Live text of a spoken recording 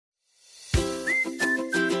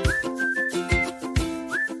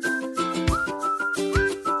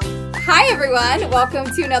everyone, welcome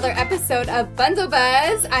to another episode of Bundle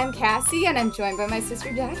Buzz. I'm Cassie and I'm joined by my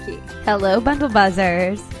sister Jackie. Hello, Bundle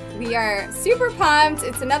Buzzers. We are super pumped.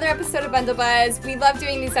 It's another episode of Bundle Buzz. We love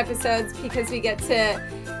doing these episodes because we get to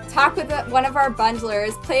talk with one of our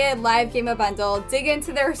bundlers, play a live game of Bundle, dig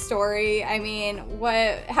into their story. I mean,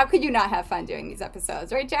 how could you not have fun doing these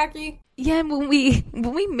episodes, right, Jackie? Yeah, and when we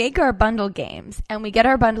make our bundle games and we get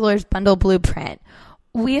our bundlers bundle blueprint,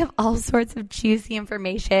 we have all sorts of juicy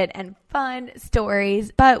information and fun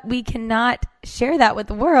stories, but we cannot share that with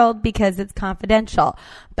the world because it's confidential.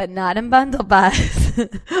 But not in Bundle Buzz.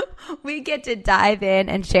 We get to dive in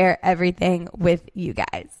and share everything with you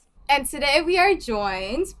guys. And today we are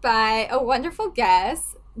joined by a wonderful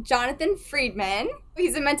guest, Jonathan Friedman.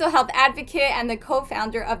 He's a mental health advocate and the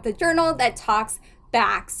co-founder of the journal that talks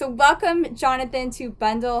back. So welcome, Jonathan, to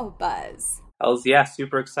Bundle Buzz. Yeah,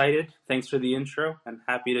 super excited. Thanks for the intro. I'm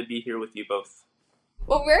happy to be here with you both.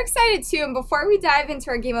 Well, we're excited too. And before we dive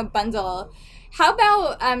into our game of Bundle, how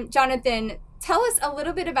about, Jonathan, tell us a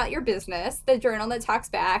little bit about your business, the journal that talks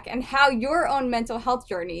back, and how your own mental health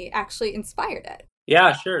journey actually inspired it.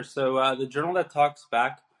 Yeah, sure. So the journal that talks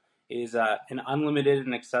back is an unlimited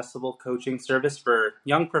and accessible coaching service for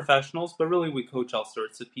young professionals, but really we coach all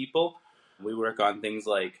sorts of people. We work on things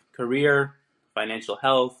like career, financial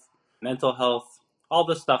health, mental health, all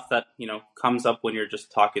the stuff that, comes up when you're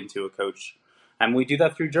just talking to a coach. And we do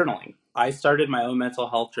that through journaling. I started my own mental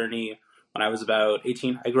health journey when I was about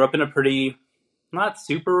 18. I grew up in a pretty, not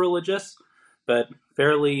super religious, but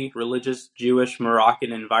fairly religious Jewish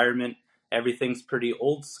Moroccan environment. Everything's pretty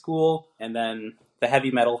old school. And then the heavy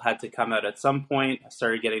metal had to come out at some point. I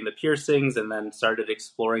started getting the piercings and then started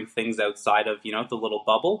exploring things outside of, the little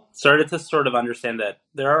bubble. Started to sort of understand that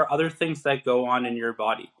there are other things that go on in your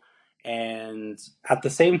body. And at the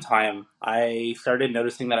same time, I started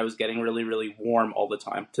noticing that I was getting really, really warm all the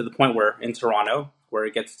time, to the point where in Toronto, where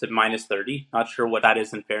it gets to minus 30, not sure what that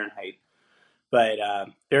is in Fahrenheit, but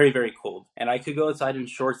very, very cold. And I could go outside in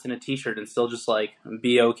shorts and a t-shirt and still just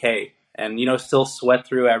be okay. And, still sweat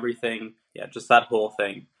through everything. Yeah, just that whole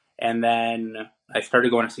thing. And then I started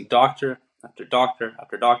going to see doctor after doctor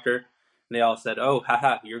after doctor. And they all said, oh,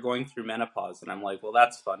 haha, you're going through menopause. And I'm like, well,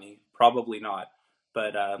 that's funny. Probably not.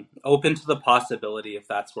 But open to the possibility if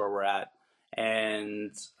that's where we're at.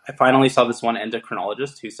 And I finally saw this one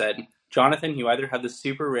endocrinologist who said, Jonathan, you either have this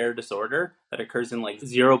super rare disorder that occurs in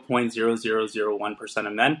 0.0001%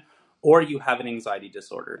 of men, or you have an anxiety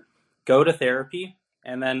disorder. Go to therapy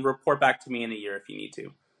and then report back to me in a year if you need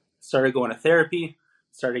to. Started going to therapy,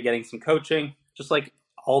 started getting some coaching, just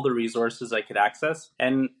all the resources I could access.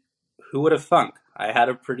 And who would have thunk? I had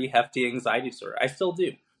a pretty hefty anxiety disorder. I still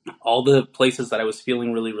do. All the places that I was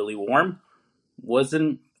feeling really, really warm was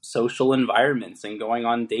in social environments and going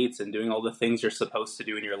on dates and doing all the things you're supposed to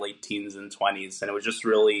do in your late teens and 20s. And it was just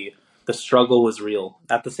really, the struggle was real.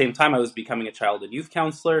 At the same time, I was becoming a child and youth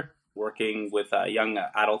counselor, working with young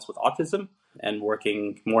adults with autism and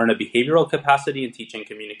working more in a behavioral capacity and teaching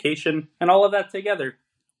communication. And all of that together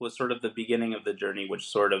was sort of the beginning of the journey, which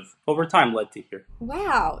sort of over time led to here.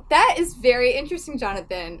 Wow, that is very interesting,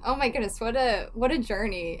 Jonathan. Oh my goodness, what a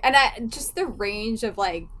journey. And just the range of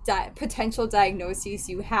potential diagnoses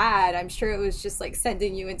you had, I'm sure it was just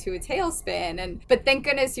sending you into a tailspin. But thank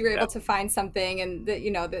goodness you were able to find something, and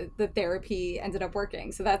the therapy ended up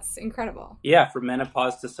working. So that's incredible. Yeah, from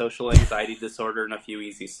menopause to social anxiety disorder in a few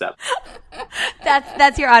easy steps.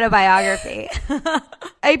 That's your autobiography.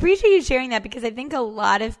 I appreciate you sharing that because I think a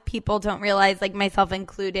lot of people don't realize, myself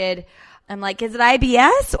included, I'm like, is it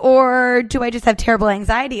IBS or do I just have terrible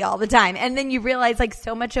anxiety all the time? And then you realize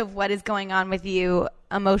so much of what is going on with you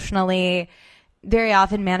emotionally very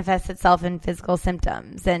often manifests itself in physical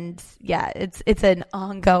symptoms. And yeah, it's an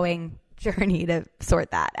ongoing journey to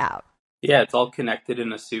sort that out. Yeah, it's all connected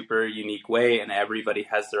in a super unique way, and everybody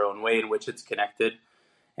has their own way in which it's connected.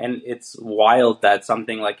 And it's wild that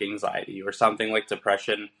something like anxiety or something like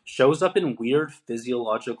depression shows up in weird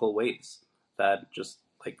physiological ways that just,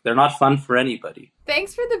 they're not fun for anybody.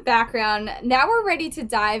 Thanks for the background. Now we're ready to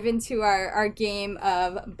dive into our game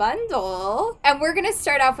of Bundle. And we're going to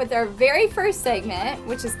start off with our very first segment,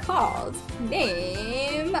 which is called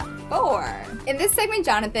Name 4. In this segment,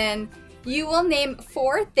 Jonathan, you will name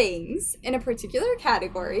 4 things in a particular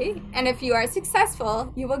category, and if you are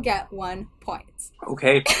successful, you will get 1 point.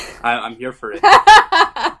 Okay, I'm here for it. All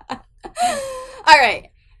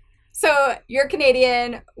right. So you're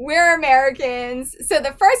Canadian, we're Americans. So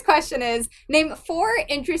the first question is, name 4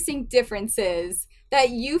 interesting differences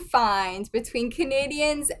that you find between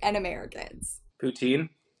Canadians and Americans. Poutine,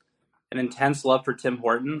 an intense love for Tim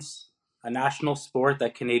Hortons, a national sport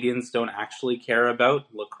that Canadians don't actually care about,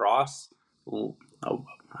 lacrosse, Oh,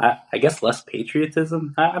 I guess less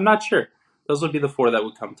patriotism? I'm not sure. Those would be the four that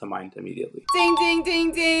would come to mind immediately. Ding, ding,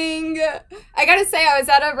 ding, ding. I gotta say, I was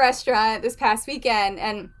at a restaurant this past weekend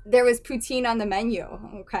and there was poutine on the menu,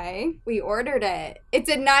 okay? We ordered it. It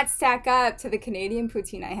did not stack up to the Canadian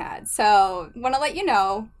poutine I had. So, want to let you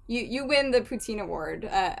know, you win the poutine award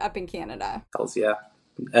up in Canada. Hells yeah.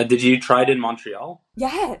 Did you try it in Montreal?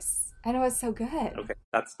 Yes. And it was so good. Okay,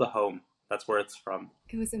 that's the home. That's where it's from.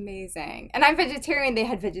 It was amazing. And I'm vegetarian. They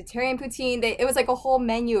had vegetarian poutine. It was like a whole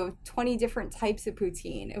menu of 20 different types of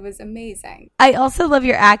poutine. It was amazing. I also love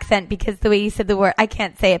your accent because the way you said the word, I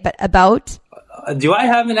can't say it, but about. Do I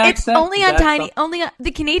have an accent? It's only on tiny,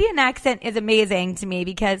 the Canadian accent is amazing to me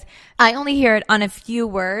because I only hear it on a few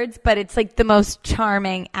words, but it's like the most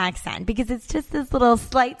charming accent because it's just this little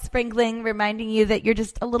slight sprinkling reminding you that you're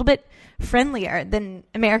just a little bit friendlier than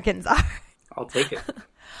Americans are. I'll take it.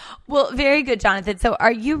 Well, very good, Jonathan. So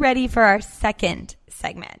are you ready for our second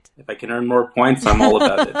segment? If I can earn more points, I'm all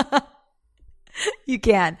about it. You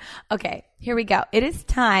can. Okay, here we go. It is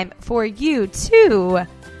time for you to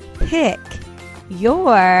pick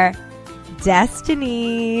your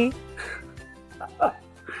destiny.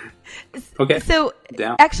 Okay. So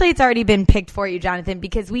Down. actually it's already been picked for you, Jonathan,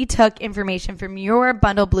 because we took information from your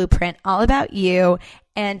bundle blueprint all about you,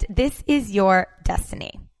 and this is your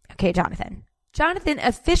destiny. Okay, Jonathan. Jonathan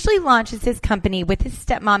officially launches his company with his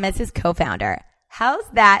stepmom as his co-founder. How's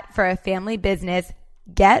that for a family business?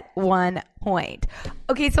 Get 1 point.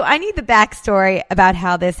 Okay, so I need the backstory about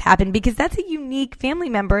how this happened because that's a unique family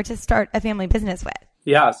member to start a family business with.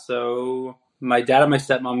 Yeah, so my dad and my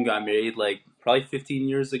stepmom got married like probably 15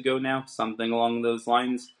 years ago now, something along those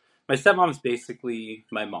lines. My stepmom's basically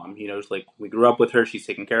my mom. You know, it's like we grew up with her. She's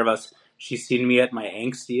taken care of us. She's seen me at my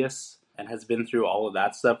angstiest and has been through all of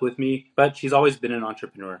that stuff with me. But she's always been an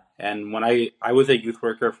entrepreneur. And when I was a youth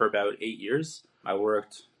worker for about 8 years, I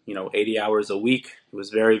worked 80 hours a week. It was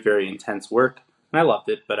very, very intense work. And I loved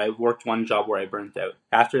it, but I worked one job where I burnt out.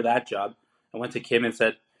 After that job, I went to Kim and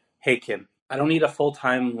said, hey, Kim, I don't need a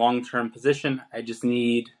full-time, long-term position. I just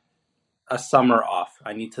need a summer off.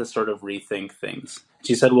 I need to sort of rethink things.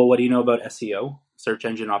 She said, well, what do you know about SEO, search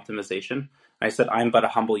engine optimization? I said, I'm but a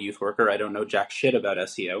humble youth worker. I don't know jack shit about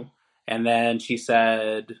SEO. And then she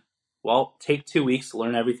said, well, take 2 weeks,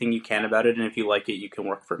 learn everything you can about it, and if you like it, you can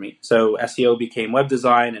work for me. So SEO became web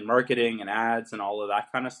design and marketing and ads and all of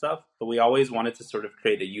that kind of stuff. But we always wanted to sort of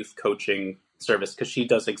create a youth coaching service because she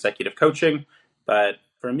does executive coaching. But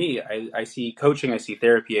for me, I see coaching, I see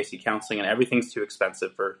therapy, I see counseling, and everything's too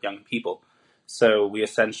expensive for young people. So we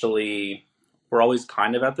essentially were always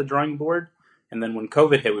kind of at the drawing board. And then when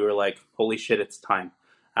COVID hit, we were like, holy shit, it's time.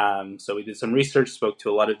 So we did some research, spoke to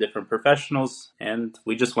a lot of different professionals, and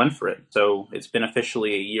we just went for it. So it's been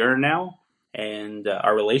officially a year now, and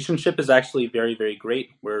our relationship is actually very, very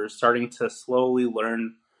great. We're starting to slowly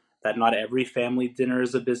learn that not every family dinner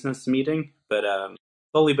is a business meeting, but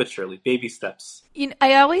slowly but surely, baby steps.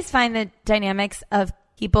 I always find the dynamics of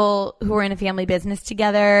people who are in a family business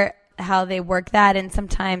together, how they work that, and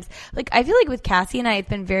sometimes, I feel like with Cassie and I, it's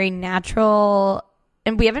been very natural.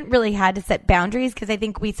 And we haven't really had to set boundaries because I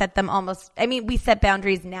think we set them we set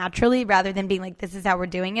boundaries naturally rather than being like, this is how we're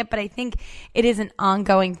doing it. But I think it is an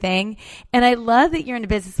ongoing thing. And I love that you're in a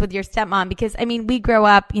business with your stepmom because, we grow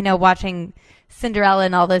up, watching Cinderella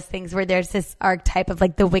and all those things where there's this archetype of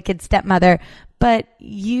the wicked stepmother. But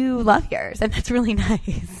you love yours, and that's really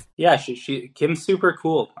nice. Yeah, Kim's super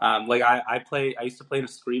cool. I used to play in a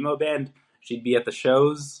screamo band. She'd be at the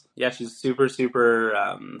shows. Yeah, she's super,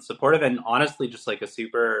 super supportive and honestly just a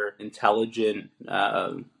super intelligent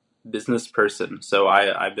business person. So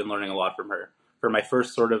I've been learning a lot from her. For my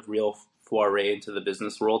first sort of real foray into the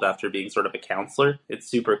business world after being sort of a counselor, it's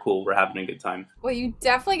super cool. We're having a good time. Well, you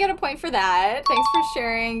definitely get a point for that. Thanks for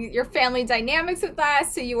sharing your family dynamics with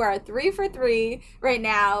us. So you are 3 for 3 right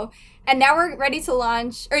now. And now we're ready to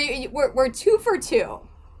launch, or we're 2 for 2.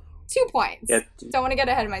 2 points. Yeah, don't want to get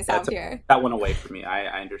ahead of myself here. That went away for me.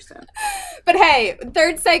 I understand. But hey,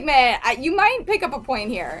 third segment, you might pick up a point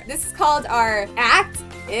here. This is called our Act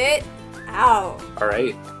It Out. All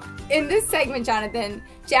right. In this segment, Jonathan,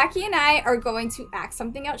 Jackie and I are going to act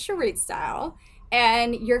something out charade style.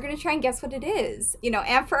 And you're going to try and guess what it is.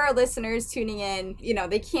 And for our listeners tuning in,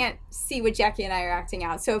 they can't see what Jackie and I are acting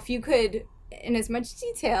out. So if you could, in as much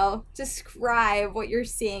detail, describe what you're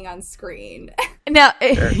seeing on screen. Now,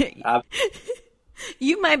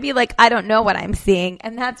 you might be like, I don't know what I'm seeing,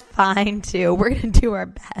 and that's fine too. We're going to do our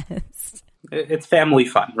best. It's family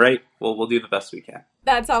fun, right? We'll do the best we can.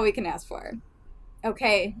 That's all we can ask for.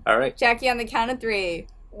 Okay. All right. Jackie, on the count of 3.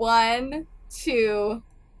 1, 2,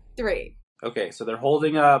 3. Okay, so they're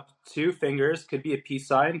holding up two fingers. Could be a peace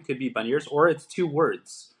sign, could be bunny ears, or it's two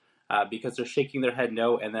words because they're shaking their head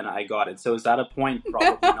no, and then I got it. So is that a point?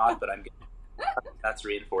 Probably not, but I'm getting that's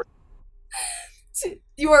reinforced.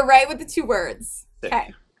 You were right with the two words. Sick.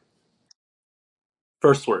 Okay.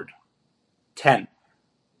 First word 10,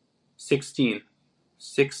 16,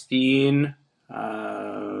 16.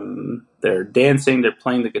 They're dancing, they're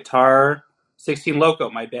playing the guitar. 16 Loco,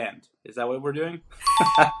 my band. Is that what we're doing?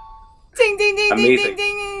 Ding, ding, ding, Amazing. ding,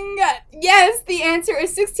 ding, ding. Yes, the answer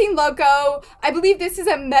is 16 Loco. I believe this is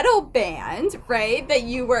a metal band, right, that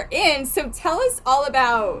you were in. So tell us all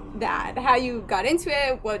about that, how you got into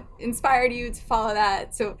it, what inspired you to follow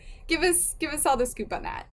that. So give us all the scoop on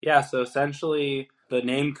that. Yeah, so essentially the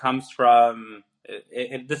name comes from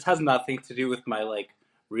this has nothing to do with my like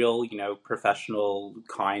real, professional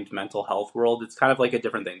kind mental health world. It's kind of like a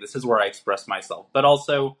different thing. This is where I express myself, but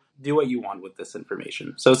also do what you want with this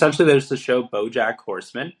information. So essentially there's the show BoJack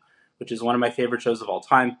Horseman, which is one of my favorite shows of all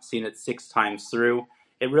time. Seen it 6 times through.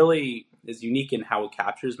 It really is unique in how it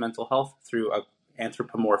captures mental health through a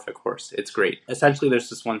anthropomorphic horse. It's great. Essentially there's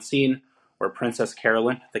this one scene where Princess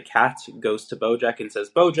Carolyn, the cat, goes to BoJack and says,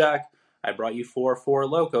 "BoJack, I brought you four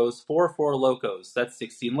locos, four locos. That's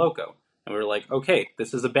 16 Loco." And we were like, okay,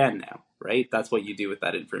 this is a band now, right? That's what you do with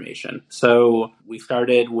that information. So we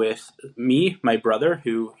started with me, my brother,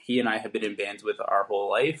 who he and I have been in bands with our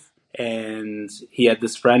whole life. And he had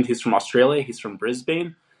this friend who's from Australia. He's from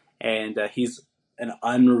Brisbane. And he's an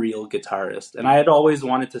unreal guitarist. And I had always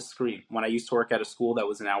wanted to scream. When I used to work at a school that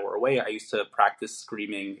was an hour away, I used to practice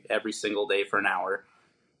screaming every single day for an hour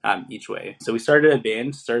each way. So we started a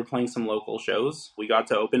band, started playing some local shows. We got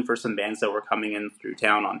to open for some bands that were coming in through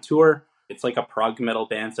town on tour. It's like a prog metal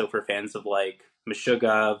band, so for fans of like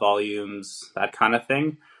Meshuggah, Volumes, that kind of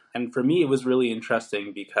thing. And for me, it was really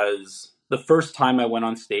interesting because the first time I went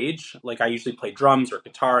on stage, like I usually play drums or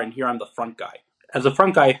guitar, and here I'm the front guy. As a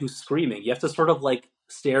front guy who's screaming, you have to sort of like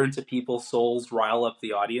stare into people's souls, rile up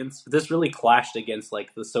the audience. This really clashed against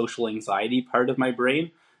like the social anxiety part of my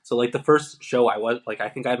brain. So like the first show I was like, I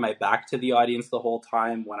think I had my back to the audience the whole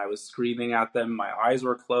time when I was screaming at them. My eyes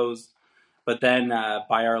were closed. But then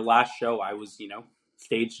by our last show, I was,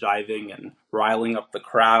 stage diving and riling up the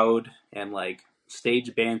crowd and like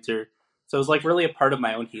stage banter. So it was like really a part of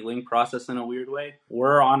my own healing process in a weird way.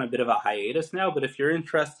 We're on a bit of a hiatus now, but if you're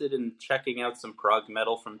interested in checking out some prog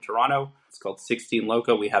metal from Toronto, it's called 16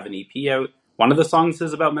 Loco. We have an EP out. One of the songs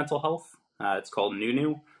is about mental health. It's called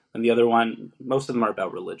Nunu. And the other one, most of them are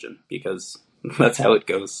about religion because that's how it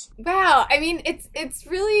goes. Wow. I mean, it's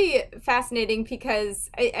really fascinating because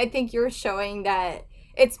I think you're showing that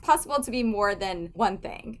it's possible to be more than one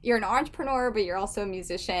thing. You're an entrepreneur, but you're also a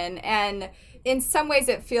musician. And in some ways,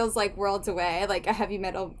 it feels like worlds away, like a heavy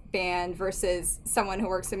metal band versus someone who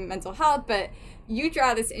works in mental health. But you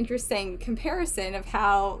draw this interesting comparison of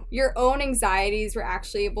how your own anxieties were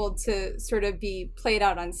actually able to sort of be played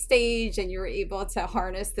out on stage, and you were able to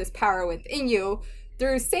harness this power within you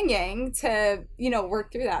through singing to,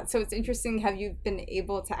 work through that. So it's interesting how you've been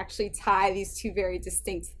able to actually tie these two very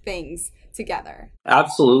distinct things together.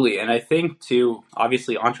 Absolutely. And I think too,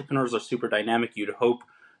 obviously entrepreneurs are super dynamic. You'd hope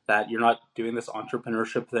that you're not doing this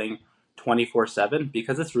entrepreneurship thing 24/7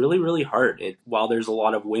 because it's really, really hard. While there's a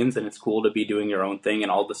lot of wins and it's cool to be doing your own thing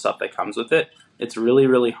and all the stuff that comes with it, it's really,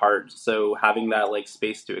 really hard. So having that like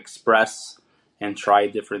space to express and try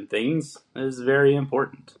different things is very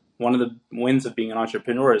important. One of the wins of being an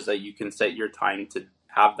entrepreneur is that you can set your time to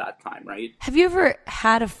have that time, right? Have you ever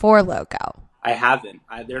had a Four Loco? I haven't.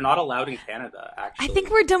 They're not allowed in Canada, actually. I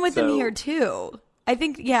think we're done with them here too. I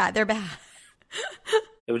think, yeah, they're bad.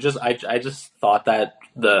 It was just, I just thought that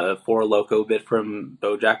the Four Loco bit from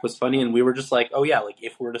BoJack was funny, and we were just like, oh yeah, like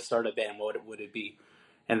if we're to start a band, what would it be?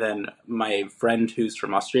 And then my friend who's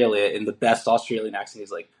from Australia, in the best Australian accent,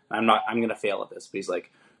 he's like, I'm gonna fail at this, but he's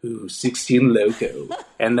like, ooh, 16 Loco.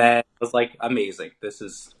 And then I was like, amazing. This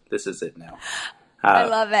is it now. I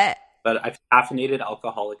love it. But caffeinated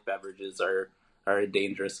alcoholic beverages are a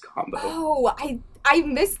dangerous combo. Oh, I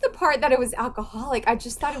missed the part that it was alcoholic. I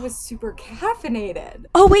just thought it was super caffeinated.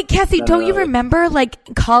 Oh, wait, Cassie, don't you remember like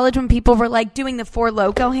in college when people were like doing the Four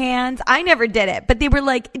Loco hands? I never did it, but they were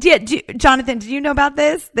like, Jonathan, did you know about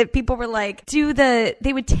this? That people were like,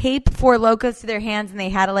 they would tape Four Locos to their hands and they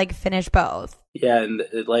had to like finish both. Yeah, and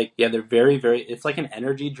they're very, very, it's like an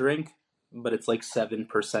energy drink, but it's like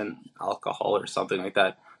 7% alcohol or something like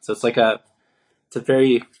that. So it's like it's a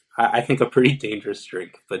very, I think, a pretty dangerous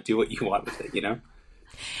drink, but do what you want with it,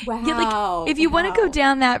 Wow. Yeah, like if you want to go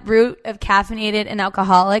down that route of caffeinated and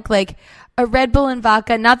alcoholic, like a Red Bull and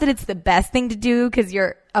vodka, not that it's the best thing to do because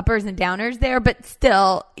your uppers and downers there, but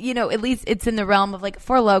still, you know, at least it's in the realm of like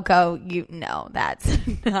Four Loko. You know, that's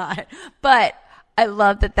not. But I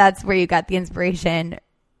love that that's where you got the inspiration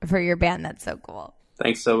for your band. That's so cool.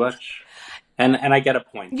 Thanks so much. And I get a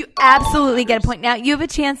point. You absolutely get a point. Now, you have a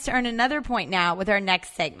chance to earn another point now with our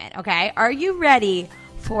next segment, okay? Are you ready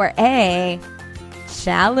for a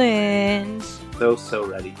challenge? So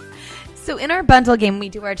ready. So in our bundle game, we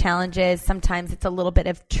do our challenges. Sometimes it's a little bit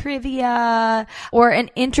of trivia or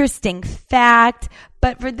an interesting fact.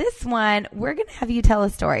 But for this one, we're going to have you tell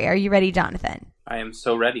a story. Are you ready, Jonathan? I am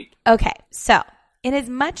so ready. Okay. So in as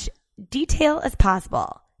much detail as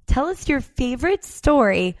possible, tell us your favorite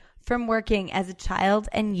story from working as a child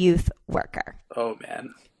and youth worker. Oh,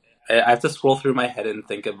 man. I have to scroll through my head and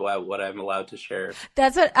think about what I'm allowed to share.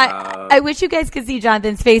 That's what I wish you guys could see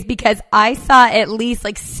Jonathan's face, because I saw at least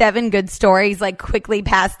like 7 good stories like quickly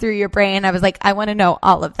pass through your brain. I was like, I want to know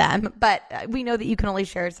all of them, but we know that you can only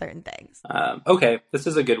share certain things. Okay, this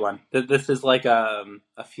is a good one. This is like a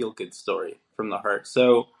feel-good story from the heart.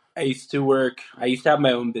 So I used to have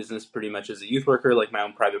my own business pretty much as a youth worker, like my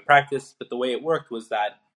own private practice. But the way it worked was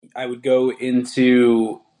that I would go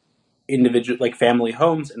into individual, like family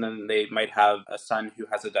homes, and then they might have a son who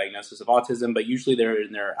has a diagnosis of autism, but usually they're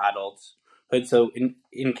in their adulthood. So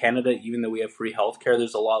in Canada, even though we have free healthcare,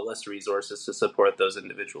 there's a lot less resources to support those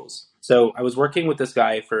individuals. So I was working with this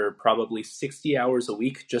guy for probably 60 hours a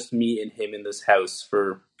week, just me and him in this house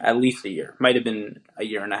for at least a year, might have been a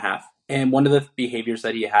year and a half. And one of the behaviors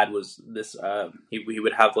that he had was this, he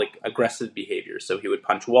would have like aggressive behaviors. So he would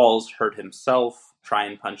punch walls, hurt himself, try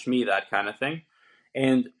and punch me, that kind of thing.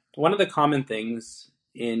 And one of the common things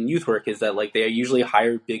in youth work is that like they usually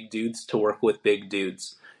hire big dudes to work with big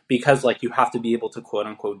dudes, because like you have to be able to quote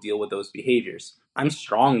unquote deal with those behaviors. I'm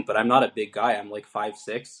strong, but I'm not a big guy. I'm like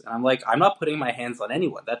 5'6", and I'm like, I'm not putting my hands on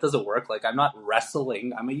anyone. That doesn't work. Like, I'm not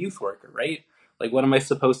wrestling. I'm a youth worker, right? Like, what am I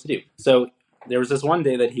supposed to do? So there was this one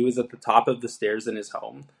day that he was at the top of the stairs in his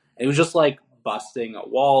home, and he was just like busting a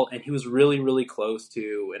wall, and he was really, really close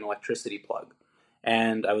to an electricity plug.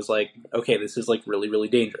 And I was like, okay, this is like really, really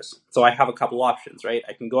dangerous. So I have a couple options, right?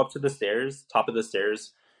 I can go up to the stairs, top of the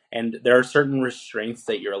stairs, and there are certain restraints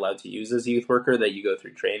that you're allowed to use as a youth worker that you go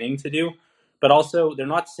through training to do. But also, they're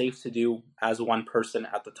not safe to do as one person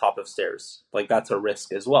at the top of stairs. Like, that's a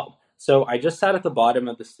risk as well. So I just sat at the bottom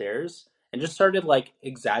of the stairs and just started like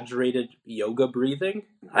exaggerated yoga breathing.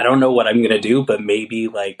 I don't know what I'm going to do, but maybe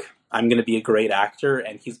like I'm going to be a great actor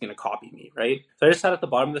and he's going to copy me, right? So I just sat at the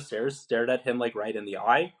bottom of the stairs, stared at him like right in the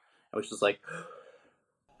eye. I was just like,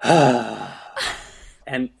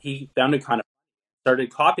 and he found it kind of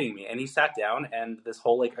started copying me, and he sat down, and this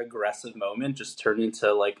whole like aggressive moment just turned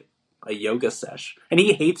into like a yoga sesh. And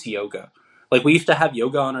he hates yoga. Like, we used to have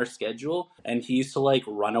yoga on our schedule, and he used to like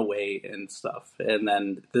run away and stuff. And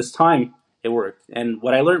then this time it worked. And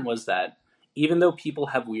what I learned was that even though people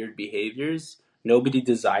have weird behaviors, nobody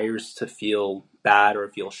desires to feel bad or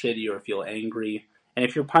feel shitty or feel angry. And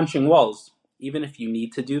if you're punching walls, even if you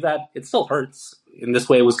need to do that, it still hurts. In this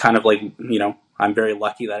way, it was kind of like, you know, I'm very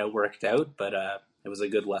lucky that it worked out, but it was a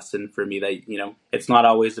good lesson for me that, you know, it's not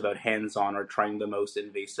always about hands-on or trying the most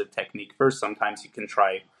invasive technique first. Sometimes you can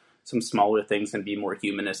try some smaller things and be more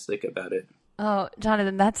humanistic about it. Oh,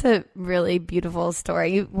 Jonathan, that's a really beautiful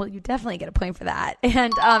story. You definitely get a point for that.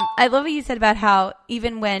 And I love what you said about how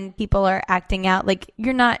even when people are acting out, like,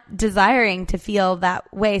 you're not desiring to feel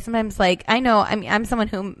that way. Sometimes, like, I'm someone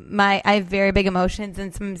who I have very big emotions,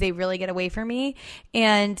 and sometimes they really get away from me.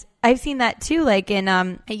 And I've seen that too. Like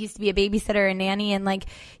I used to be a babysitter and nanny, and like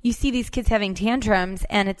you see these kids having tantrums,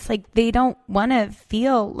 and it's like they don't want to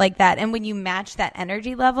feel like that. And when you match that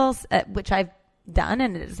energy levels, which I've done,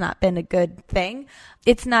 and it has not been a good thing,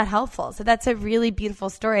 it's not helpful. So that's a really beautiful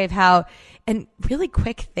story of how, and really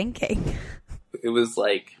quick thinking. It was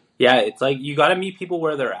like, yeah, it's like you got to meet people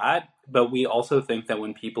where they're at, but we also think that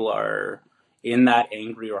when people are in that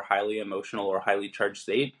angry or highly emotional or highly charged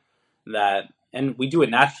state, that, and we do it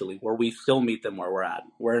naturally, where we still meet them where we're at,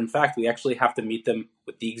 where in fact we actually have to meet them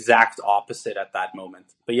with the exact opposite at that moment.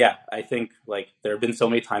 But yeah, I think like there have been so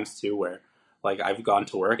many times too where like I've gone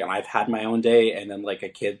to work and I've had my own day, and then like a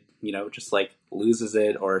kid, you know, just like loses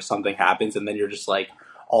it or something happens, and then you're just like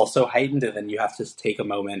also heightened, and then you have to take a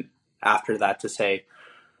moment after that to say,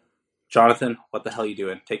 Jonathan, what the hell are you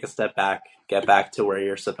doing? Take a step back, get back to where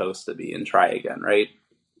you're supposed to be, and try again, right?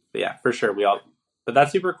 But yeah, for sure, but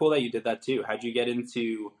that's super cool that you did that too. How'd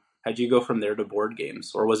you go from there to board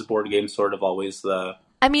games? Or was board games sort of always the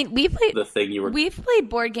I mean, the thing you were... We've played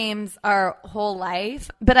board games our whole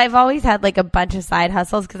life, but I've always had like a bunch of side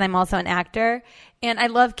hustles because I'm also an actor and I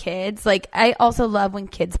love kids. Like, I also love when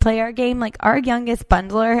kids play our game. Like, our youngest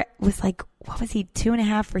bundler was like, what was he,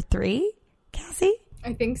 2.5 or 3, Cassie?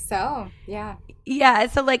 I think so. Yeah. Yeah.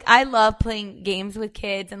 So like, I love playing games with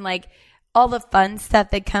kids and like all the fun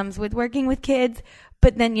stuff that comes with working with kids.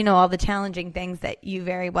 But then, you know, all the challenging things that you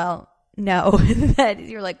very well know that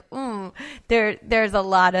you're like, there's a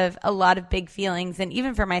lot of big feelings. And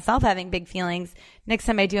even for myself having big feelings, next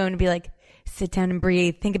time I do, I'm going to be like, sit down and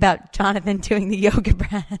breathe. Think about Jonathan doing the yoga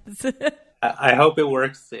breaths. I hope it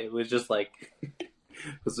works. It was just like,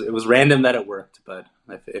 it was random that it worked, but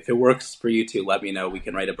if it works for you too, let me know. We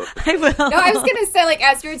can write a book. I will. No, I was going to say, like,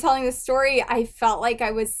 as you were telling the story, I felt like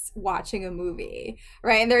I was watching a movie,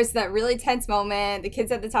 right? And there's that really tense moment. The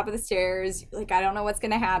kid's at the top of the stairs. Like, I don't know what's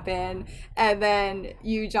going to happen. And then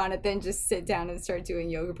you, Jonathan, just sit down and start doing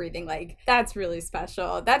yoga breathing. Like, that's really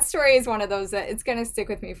special. That story is one of those that it's going to stick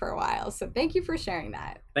with me for a while. So thank you for sharing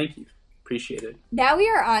that. Thank you. Appreciate it. Now we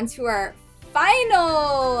are on to our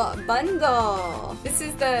final bundle. This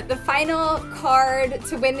is the final card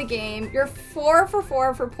to win the game. You're 4 for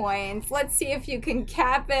 4 for points. Let's see if you can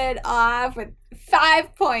cap it off with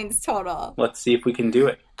 5 points total. Let's see if we can do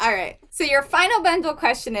it. All right. So your final bundle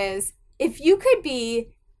question is, if you could be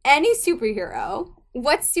any superhero,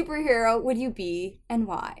 what superhero would you be and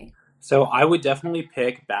why? So I would definitely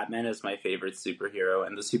pick Batman as my favorite superhero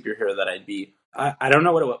and the superhero that I'd be. I don't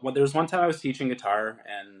know what it was. There was one time I was teaching guitar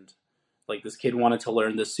and like this kid wanted to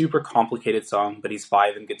learn this super complicated song, but he's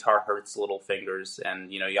 5 and guitar hurts little fingers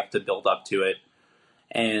and, you know, you have to build up to it.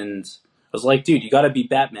 And I was like, dude, you got to be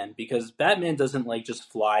Batman because Batman doesn't like just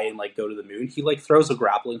fly and like go to the moon. He like throws a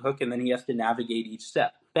grappling hook and then he has to navigate each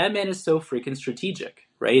step. Batman is so freaking strategic,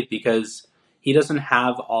 right? Because he doesn't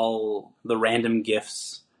have all the random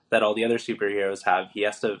gifts that all the other superheroes have. He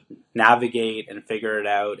has to navigate and figure it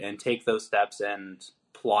out and take those steps and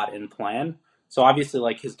plot and plan. So obviously,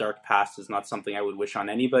 like, his dark past is not something I would wish on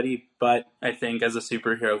anybody, but I think as a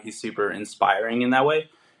superhero, he's super inspiring in that way.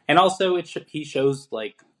 And also, he shows,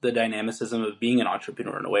 like, the dynamicism of being an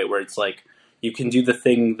entrepreneur in a way where it's like, you can do the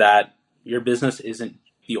thing that your business isn't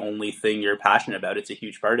the only thing you're passionate about. It's a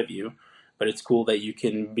huge part of you, but it's cool that you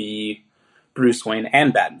can be Bruce Wayne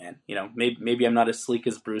and Batman. You know, maybe I'm not as sleek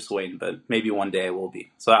as Bruce Wayne, but maybe one day I will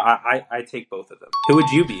be. So I take both of them. Who would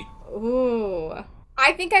you be? Ooh.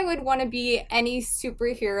 I think I would want to be any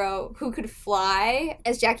superhero who could fly.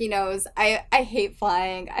 As Jackie knows, I hate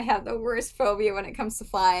flying. I have the worst phobia when it comes to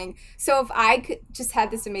flying. So if I could just have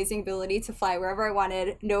this amazing ability to fly wherever I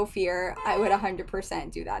wanted, no fear, I would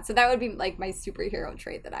 100% do that. So that would be like my superhero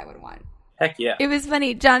trait that I would want. Heck yeah. It was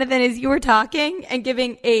funny, Jonathan, as you were talking and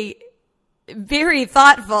giving a very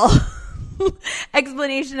thoughtful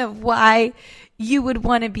explanation of why you would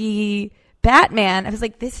want to be Batman. I was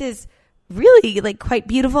like, this is really like quite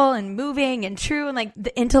beautiful and moving and true and like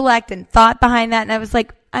the intellect and thought behind that. And I was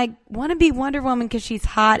like, I want to be Wonder Woman because she's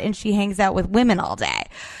hot and she hangs out with women all day.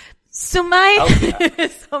 So mine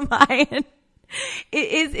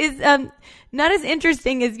is not as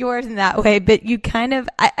interesting as yours in that way, but you kind of,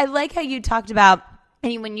 I like how you talked about,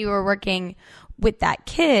 and when you were working with that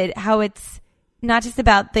kid, how it's not just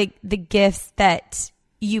about the gifts that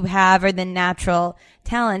you have or the natural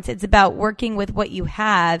talents. It's about working with what you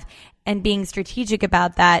have and being strategic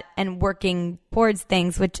about that and working towards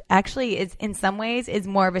things, which actually is in some ways is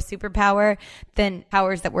more of a superpower than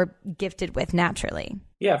powers that we're gifted with naturally.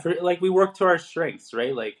 Yeah, for like we work to our strengths,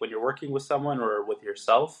 right? Like when you're working with someone or with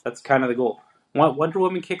yourself, that's kind of the goal. Wonder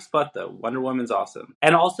Woman kicks butt though. Wonder Woman's awesome.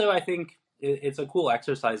 And also I think it's a cool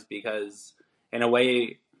exercise because in a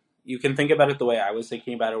way you can think about it the way I was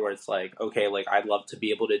thinking about it, where it's like, okay, like I'd love to be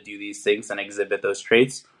able to do these things and exhibit those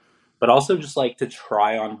traits. But also just like to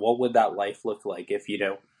try on what would that life look like if, you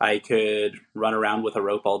know, I could run around with a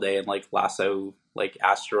rope all day and like lasso like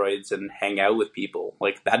asteroids and hang out with people.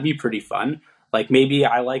 Like that'd be pretty fun. Like maybe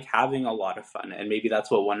I like having a lot of fun and maybe that's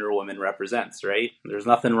what Wonder Woman represents, right? There's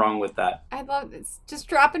nothing wrong with that. I love this. Just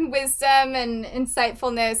dropping wisdom and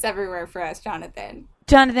insightfulness everywhere for us, Jonathan.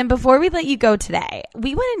 Jonathan, before we let you go today,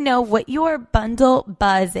 we want to know what your bundle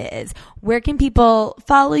buzz is. Where can people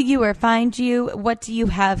follow you or find you? What do you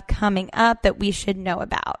have coming up that we should know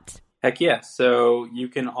about? Heck yeah. So you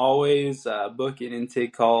can always book an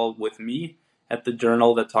intake call with me at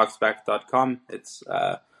thejournalthattalksback.com. It's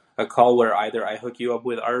a call where either I hook you up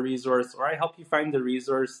with our resource or I help you find the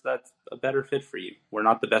resource that's a better fit for you. We're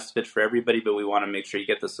not the best fit for everybody, but we want to make sure you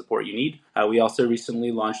get the support you need. We also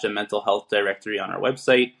recently launched a mental health directory on our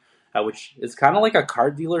website. which is kind of like a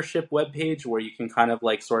car dealership webpage where you can kind of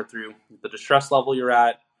like sort through the distress level you're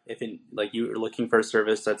at. If like you're looking for a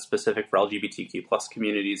service that's specific for LGBTQ plus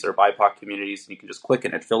communities or BIPOC communities, and you can just click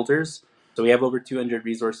and it filters. So we have over 200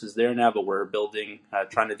 resources there now, but we're building,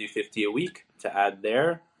 trying to do 50 a week to add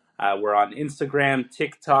there. We're on Instagram,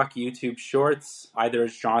 TikTok, YouTube Shorts, either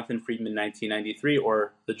as Jonathan Friedman 1993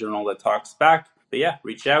 or The Journal That Talks Back. But yeah,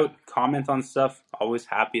 reach out, comment on stuff. Always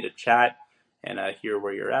happy to chat and hear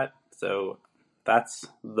where you're at. So that's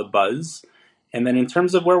the buzz. And then in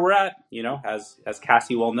terms of where we're at, as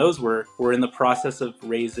Cassie well knows, we're in the process of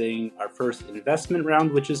raising our first investment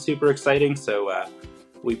round, which is super exciting. So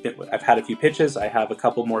I've had a few pitches. I have a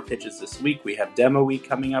couple more pitches this week. We have demo week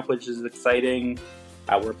coming up, which is exciting.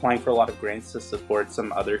 We're applying for a lot of grants to support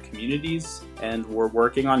some other communities, and we're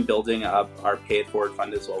working on building up our Pay It Forward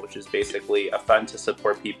fund as well, which is basically a fund to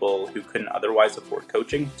support people who couldn't otherwise afford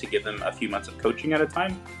coaching, to give them a few months of coaching at a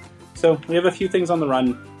time. So we have a few things on the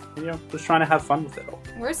run, just trying to have fun with it all.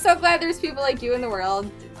 We're so glad there's people like you in the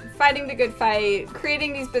world, fighting the good fight,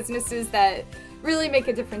 creating these businesses that really make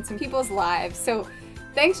a difference in people's lives. So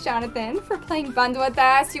thanks, Jonathan, for playing Bundle with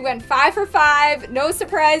us. You went 5 for 5. No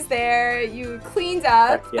surprise there. You cleaned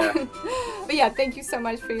up. Yeah. But yeah, thank you so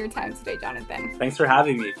much for your time today, Jonathan. Thanks for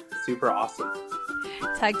having me. Super awesome.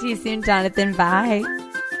 Talk to you soon, Jonathan. Bye.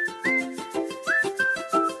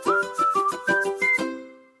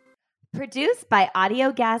 Produced by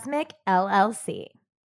Audiogasmic LLC.